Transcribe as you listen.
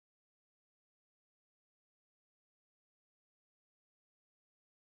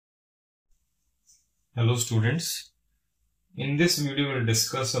Hello students, in this video we will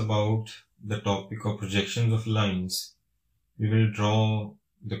discuss about the topic of projections of lines. We will draw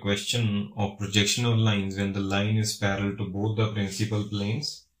the question of projection of lines when the line is parallel to both the principal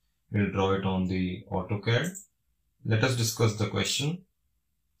planes. We will draw it on the AutoCAD. Let us discuss the question.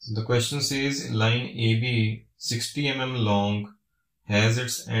 The question says line AB 60 mm long has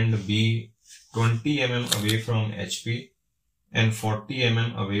its end B 20 mm away from HP and 40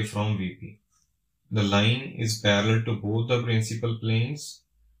 mm away from VP. The line is parallel to both the principal planes.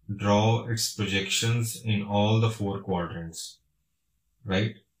 Draw its projections in all the four quadrants.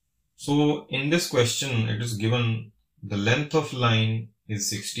 Right? So in this question, it is given the length of line is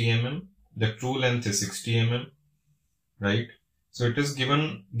 60 mm. The true length is 60 mm. Right? So it is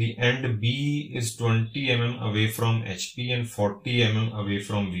given the end B is 20 mm away from HP and 40 mm away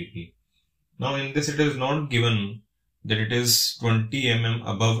from VP. Now in this, it is not given that it is 20 mm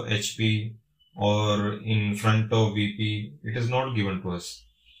above HP or in front of VP. It is not given to us.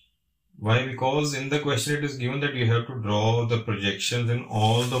 Why? Because in the question it is given that you have to draw the projections in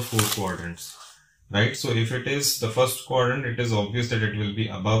all the four quadrants, right? So if it is the first quadrant, it is obvious that it will be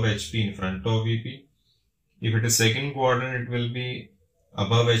above HP in front of VP. If it is second quadrant, it will be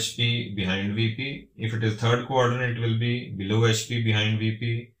above HP behind VP. If it is third quadrant, it will be below HP behind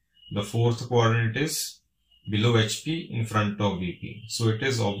VP. The fourth quadrant is below HP in front of VP. So it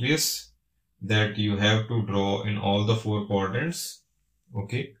is obvious that you have to draw in all the four quadrants.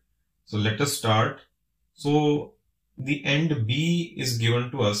 Okay, so let us start. So the end B is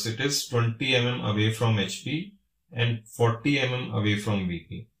given to us. It is 20 mm away from HP and 40 mm away from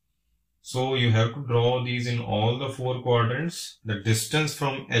VP. So you have to draw these in all the four quadrants. The distance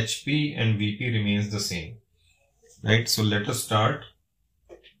from HP and VP remains the same, right? So let us start.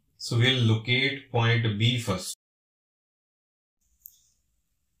 So we'll locate point B first.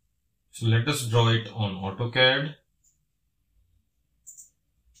 So let us draw it on AutoCAD.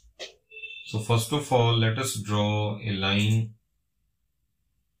 So first of all, let us draw a line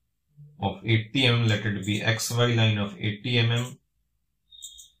of 80 mm. Let it be XY line of 80 mm.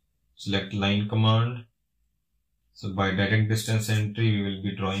 Select line command. So by direct distance entry, we will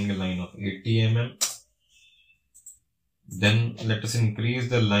be drawing a line of 80 mm. Then let us increase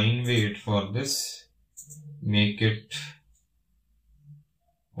the line weight for this. Make it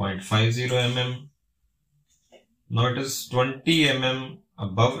 0.50 mm. Now it is 20 mm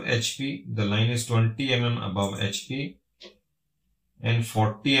above HP. The line is 20 mm above HP and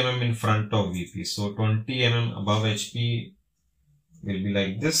 40 mm in front of VP. So 20 mm above HP will be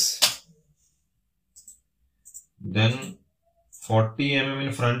like this. Then 40 mm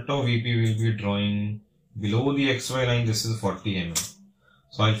in front of VP will be drawing below the XY line. This is 40 mm.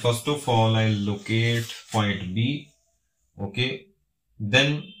 So I'll first of all locate point B. Okay.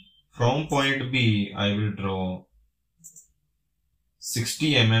 Then from point B, I will draw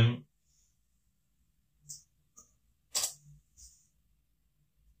 60 mm.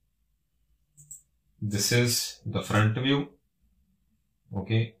 This is the front view.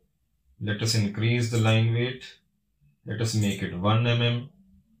 Okay. Let us increase the line weight. Let us make it 1 mm.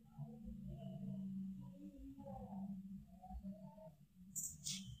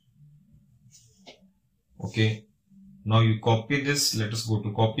 Okay. Now you copy this. Let us go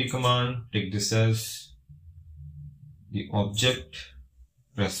to copy command. Take this as the object.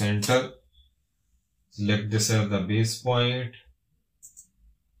 Press enter. Select this as the base point.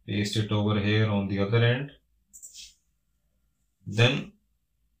 Paste it over here on the other end. Then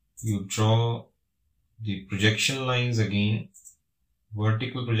you draw the projection lines again.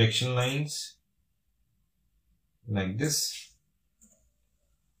 Vertical projection lines. Like this.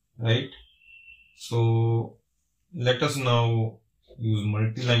 Right. So let us now use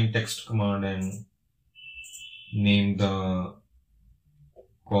multi-line text command and name the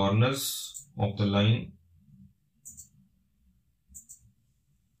corners of the line.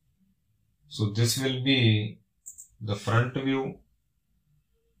 So this will be the front view.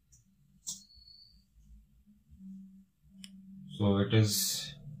 So it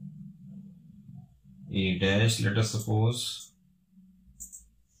is A dash, let us suppose.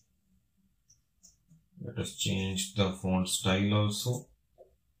 Let us change the font style also.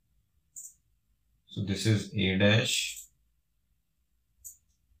 So this is A dash.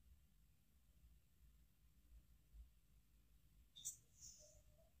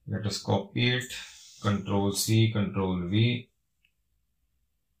 Let us copy it. Control C, Control V.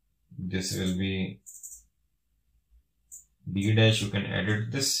 This will be B dash. You can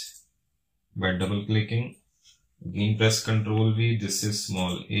edit this by double clicking. Again press Control V. This is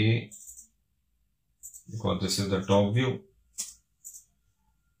small a because this is the top view.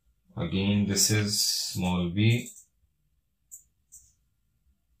 Again, this is small b,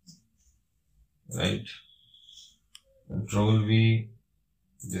 right? Control V,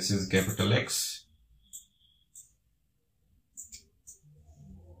 this is capital X,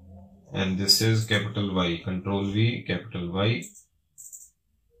 and this is capital Y. Control V, capital Y.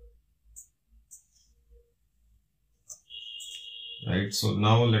 Right, so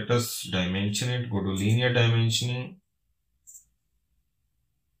now let us dimension it. Go to linear dimensioning.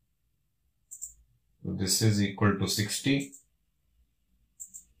 So this is equal to 60.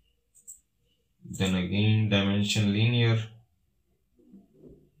 Then again dimension linear.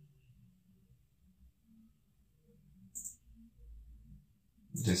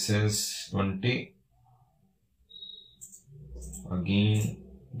 This is 20. Again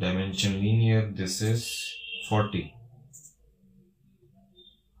dimension linear. This is 40.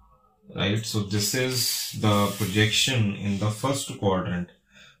 Right, so this is the projection in the first quadrant.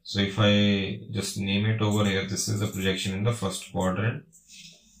 So if I just name it over here, this is the projection in the first quadrant.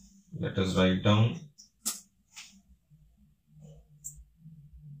 Let us write down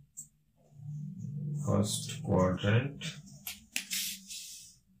first quadrant,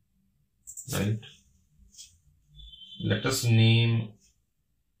 right? Let us name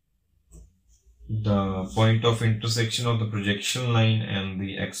the point of intersection of the projection line and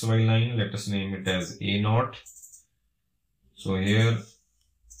the XY line. Let us name it as A0. So here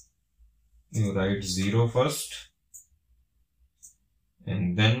you write 0 first,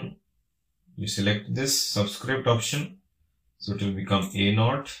 and then you select this subscript option, so it will become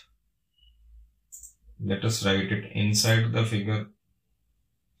A0. Let us write it inside the figure.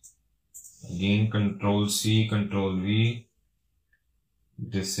 Again Control C, Control V.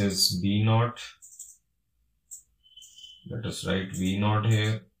 This is B0. Let us write V0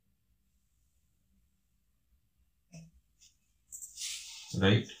 here.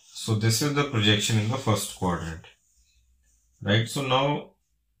 Right. So this is the projection in the first quadrant. Right. So now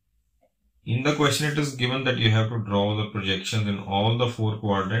in the question it is given that you have to draw the projections in all the 4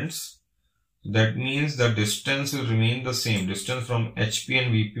 quadrants. That means the distance will remain the same. Distance from HP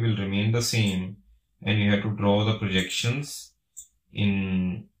and VP will remain the same, and you have to draw the projections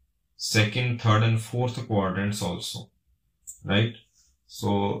in second, third and fourth quadrants also. Right.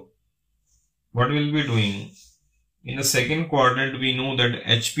 So what we'll be doing in the second quadrant, we know that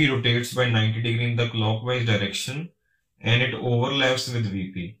HP rotates by 90 degrees in the clockwise direction and it overlaps with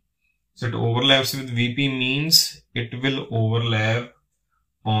VP. So it overlaps with VP means it will overlap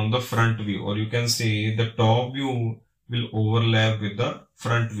on the front view, or you can say the top view will overlap with the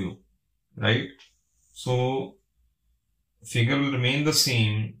front view, right? So figure will remain the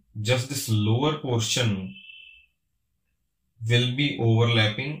same, just this lower portion will be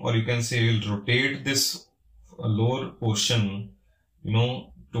overlapping, or you can say will rotate this lower portion,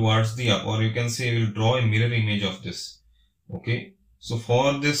 towards the up, or you can say will draw a mirror image of this. Okay, so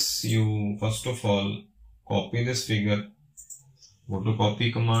for this you first of all copy this figure, go to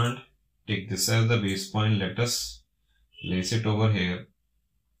copy command, take this as the base point, let us place it over here.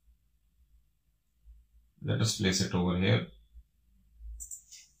 Let us place it over here.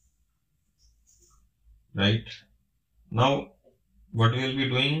 Right. Now what we will be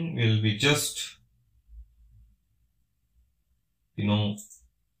doing, we will be just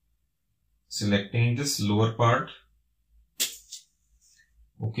selecting this lower part.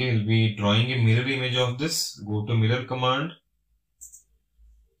 Okay, we'll be drawing a mirror image of this. Go to mirror command,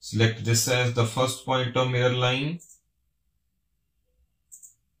 select this as the first point of mirror line,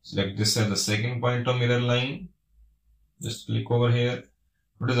 select this as the second point of mirror line. Just click over here.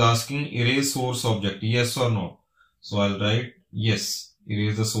 It is asking erase source object, yes or no. So I'll write yes,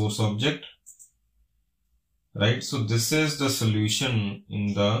 erase the source object. Right, so this is the solution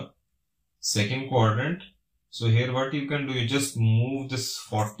in the second quadrant. So here what you can do, you just move this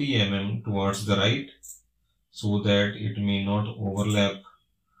 40 mm towards the right so that it may not overlap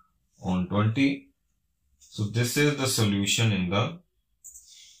on 20. So this is the solution in the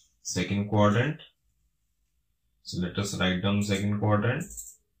second quadrant. So let us write down second quadrant.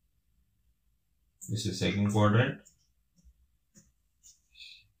 This is second quadrant.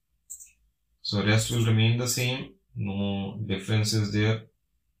 So rest will remain the same, no differences there.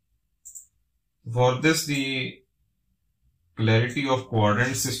 For this, the clarity of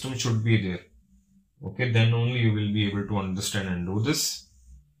quadrant system should be there. Okay, then only you will be able to understand and do this.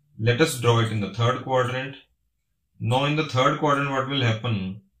 Let us draw it in the third quadrant. Now in the third quadrant, what will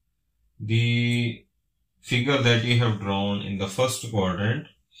happen? The figure that you have drawn in the first quadrant,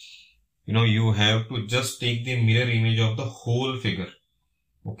 you have to just take the mirror image of the whole figure.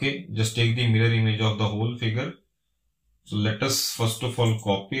 Okay, just take the mirror image of the whole figure So let us first of all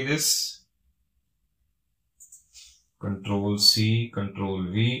copy this. Control C, Control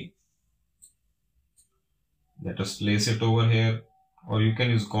V. Let us place it over here, or you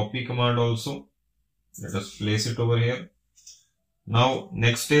can use copy command also. Let us place it over here. Now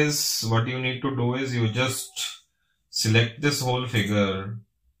next is what you need to do is you just select this whole figure.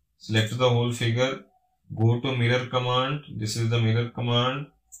 Select the whole figure. Go to mirror command. This is the mirror command.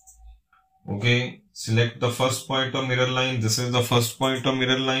 Okay. Select the first point of mirror line. This is the first point of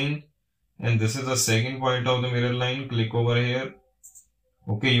mirror line. And this is the second point of the mirror line. Click over here.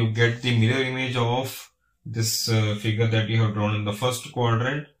 Okay. You get the mirror image of this figure that you have drawn in the first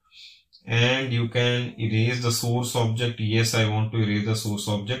quadrant. And you can erase the source object. Yes, I want to erase the source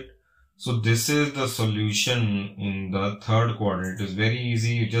object. So this is the solution in the third quadrant. It is very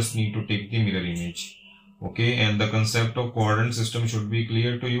easy. You just need to take the mirror image. Okay. And the concept of quadrant system should be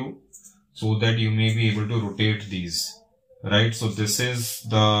clear to you, so that you may be able to rotate these. Right. So this is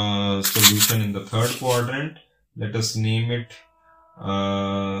the solution in the third quadrant. Let us name it.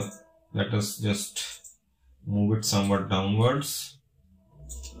 Let us just move it somewhat downwards.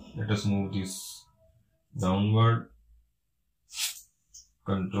 Let us move this downward.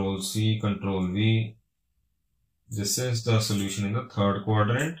 Control C, Control V. This is the solution in the third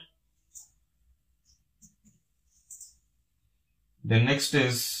quadrant. Then next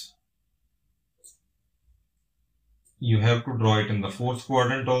is you have to draw it in the fourth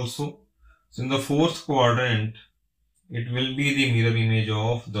quadrant also. So in the fourth quadrant, it will be the mirror image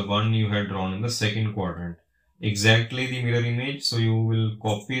of the one you had drawn in the second quadrant. Exactly the mirror image. So you will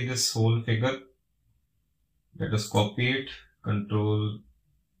copy this whole figure. Let us copy it. Control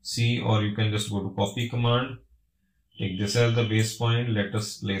C, or you can just go to copy command. Take this as the base point. Let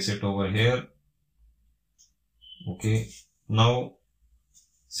us place it over here. Okay. Now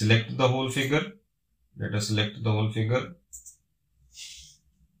select the whole figure. Let us select the whole figure.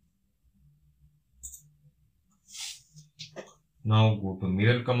 Now go to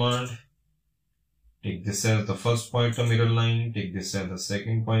mirror command. Take this as the first point of mirror line. Take this as the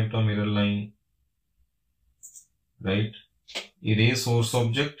second point of mirror line. Right. Erase source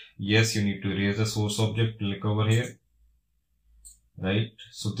object. Yes, you need to erase the source object. Click over here. Right.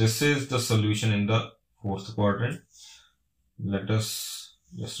 So this is the solution in the fourth quadrant. Let us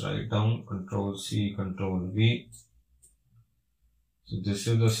just write down Control C, Control V. So this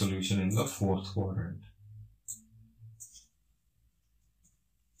is the solution in the fourth quadrant.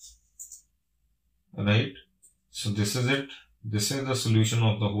 Right. So this is it. This is the solution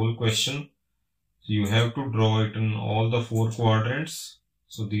of the whole question. So you have to draw it in all the four quadrants.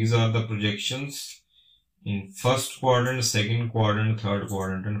 So these are the projections in first quadrant, second quadrant, third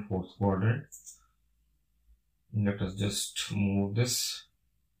quadrant, and fourth quadrant. Let us just move this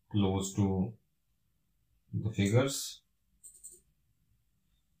close to the figures.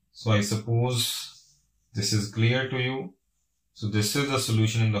 So I suppose this is clear to you. So this is the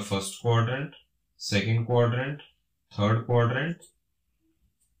solution in the first quadrant, second quadrant, third quadrant,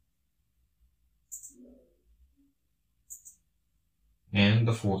 and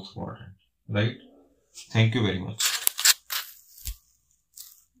the fourth quadrant. Right? Thank you very much.